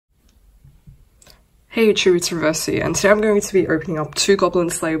Hey YouTube, it's Reversey, and today I'm going to be opening up 2 Goblin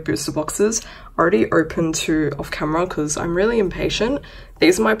Slayer booster boxes. I already opened 2 off camera because I'm really impatient.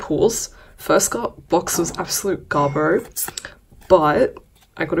 These are my pulls. First box was absolute garbo, but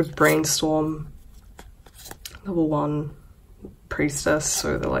I got a Brainstorm level 1 priestess,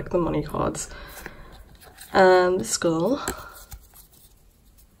 so they're like the money cards. And this girl.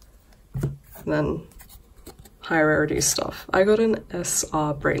 And then high rarity stuff. I got an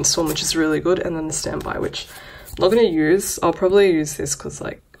SR Brainstorm, which is really good, and then the standby, which I'm not going to use. I'll probably use this because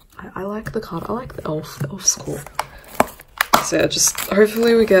like I like the card. I like the elf. The elf's cool. So yeah, just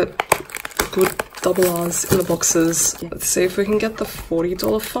hopefully we get good double R's in the boxes. Let's see if we can get the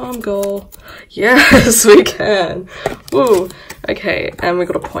 $40 farm goal. Yes, we can. Woo. Okay, and we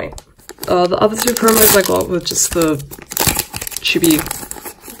got a point. The other 2 promos I got were just the chibi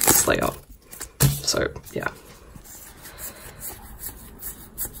Slayer. So yeah.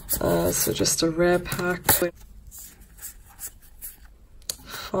 So just a rare pack.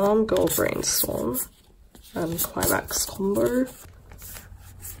 Farm Goal Brainstorm and Climax combo.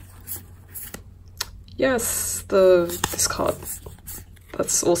 Yes, this card.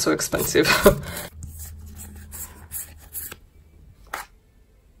 That's also expensive.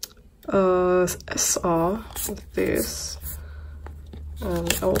 SR with this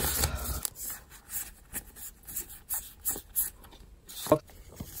and elf.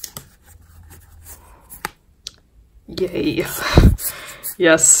 Yay.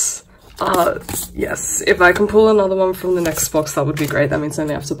 Yes. Yes. If I can pull another one from the next box, that would be great. That means I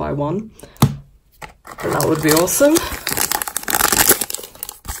only have to buy 1. And that would be awesome.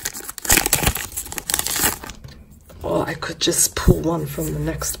 Or I could just pull one from the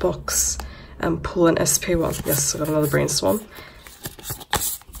next box and pull an SP one. Yes, I got another Brainstorm.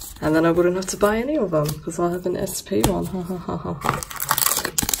 And then I wouldn't have to buy any of them because I'll have an SP one. Ha ha ha ha ha.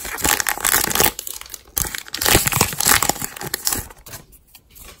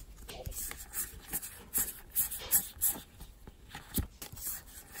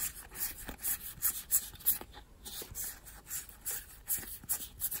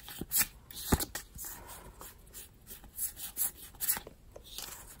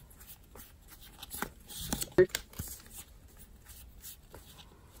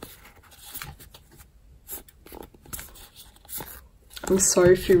 I'm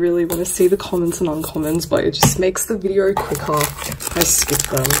sorry if you really want to see the commons and uncommons, but it just makes the video quicker. I skip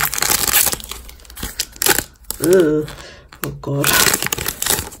them. Ugh. Oh god.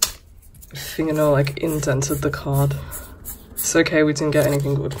 My fingernail like indented the card. It's okay, we didn't get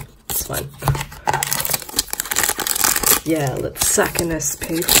anything good. It's fine. Yeah, let's sack an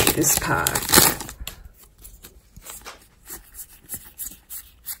SP for this pack.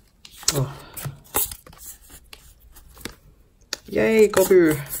 Oh. Yay,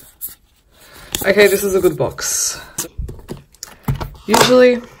 Gobu. Okay, this is a good box.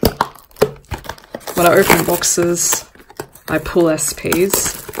 Usually, when I open boxes, I pull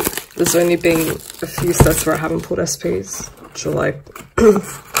SPs. There's only been a few sets where I haven't pulled SPs, which are like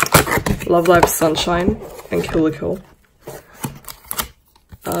Love Live Sunshine and Kill la Kill.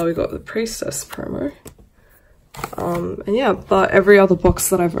 We got the Priestess promo. And yeah, but every other box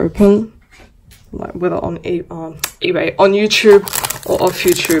that I've opened, like whether on eBay, on YouTube or off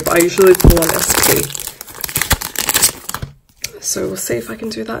YouTube, I usually pull an SP. So we'll see if I can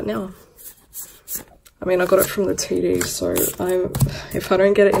do that now. I mean, I got it from the TD, so if I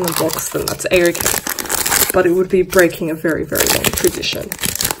don't get it in the box, then that's a-okay. But it would be breaking a very, very long tradition.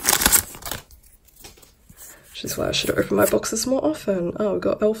 Which is why I should open my boxes more often. Oh, we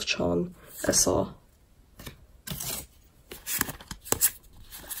got Elf Chan SR.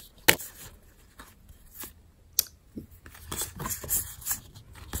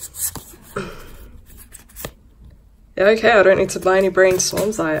 Yeah, okay, I don't need to buy any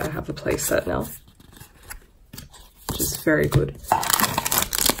Brainstorms. I have a playset now, which is very good.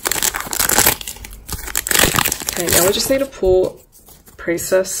 Okay, now we just need to pull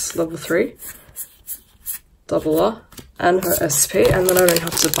Priestess level 3, double R, and her SP, and then I don't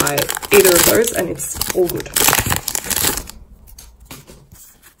have to buy either of those, and it's all good.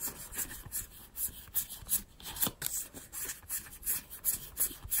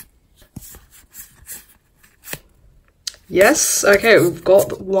 Yes, okay, we've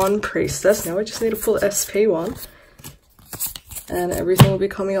got 1 Priestess. Now we just need to pull SP one, and everything will be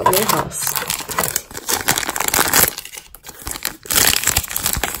coming up near house.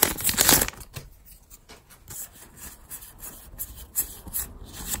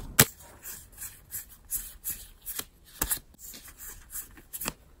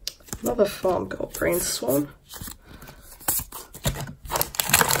 Another Farm Goal Brainstorm.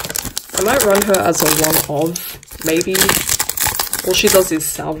 I might run her as a one of, maybe. All she does is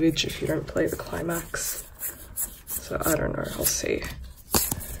salvage if you don't play the climax. So I don't know, I'll see.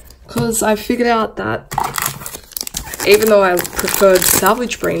 Because I figured out that even though I preferred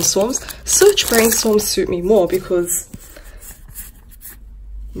salvage brainstorms, search brainstorms suit me more because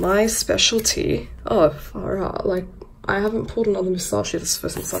my specialty, oh, far out, like, I haven't pulled another moustache. This is the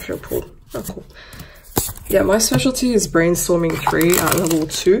first moustache I've pulled. Oh, cool. Yeah, my specialty is brainstorming 3 at level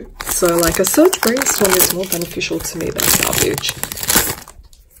 2. So, like, a search brainstorm is more beneficial to me than salvage.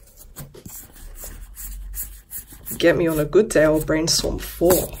 Get me on a good day, I'll brainstorm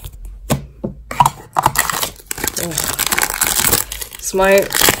 4. Oh. Is my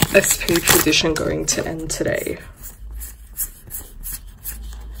SP tradition going to end today?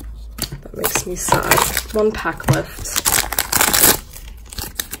 That makes me sad. 1 pack left.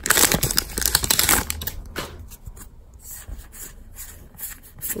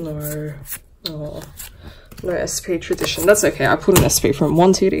 No. Oh. No SP tradition. That's okay. I put an SP from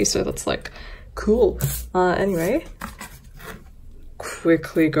 1 TD, so that's like cool. Anyway.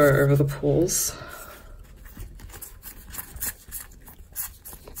 Quickly go over the pulls.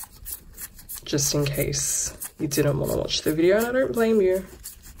 Just in case you didn't want to watch the video, and I don't blame you.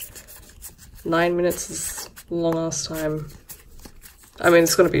 9 minutes is a long ass time. I mean,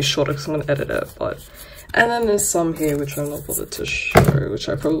 it's going to be shorter because I'm going to edit it, but... And then there's some here which I'm not bothered to show, which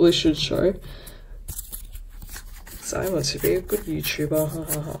I probably should show. So I want to be a good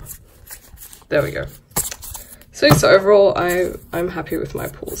YouTuber, There we go. So overall, I'm happy with my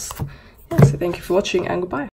pulls. Yeah, so thank you for watching and goodbye.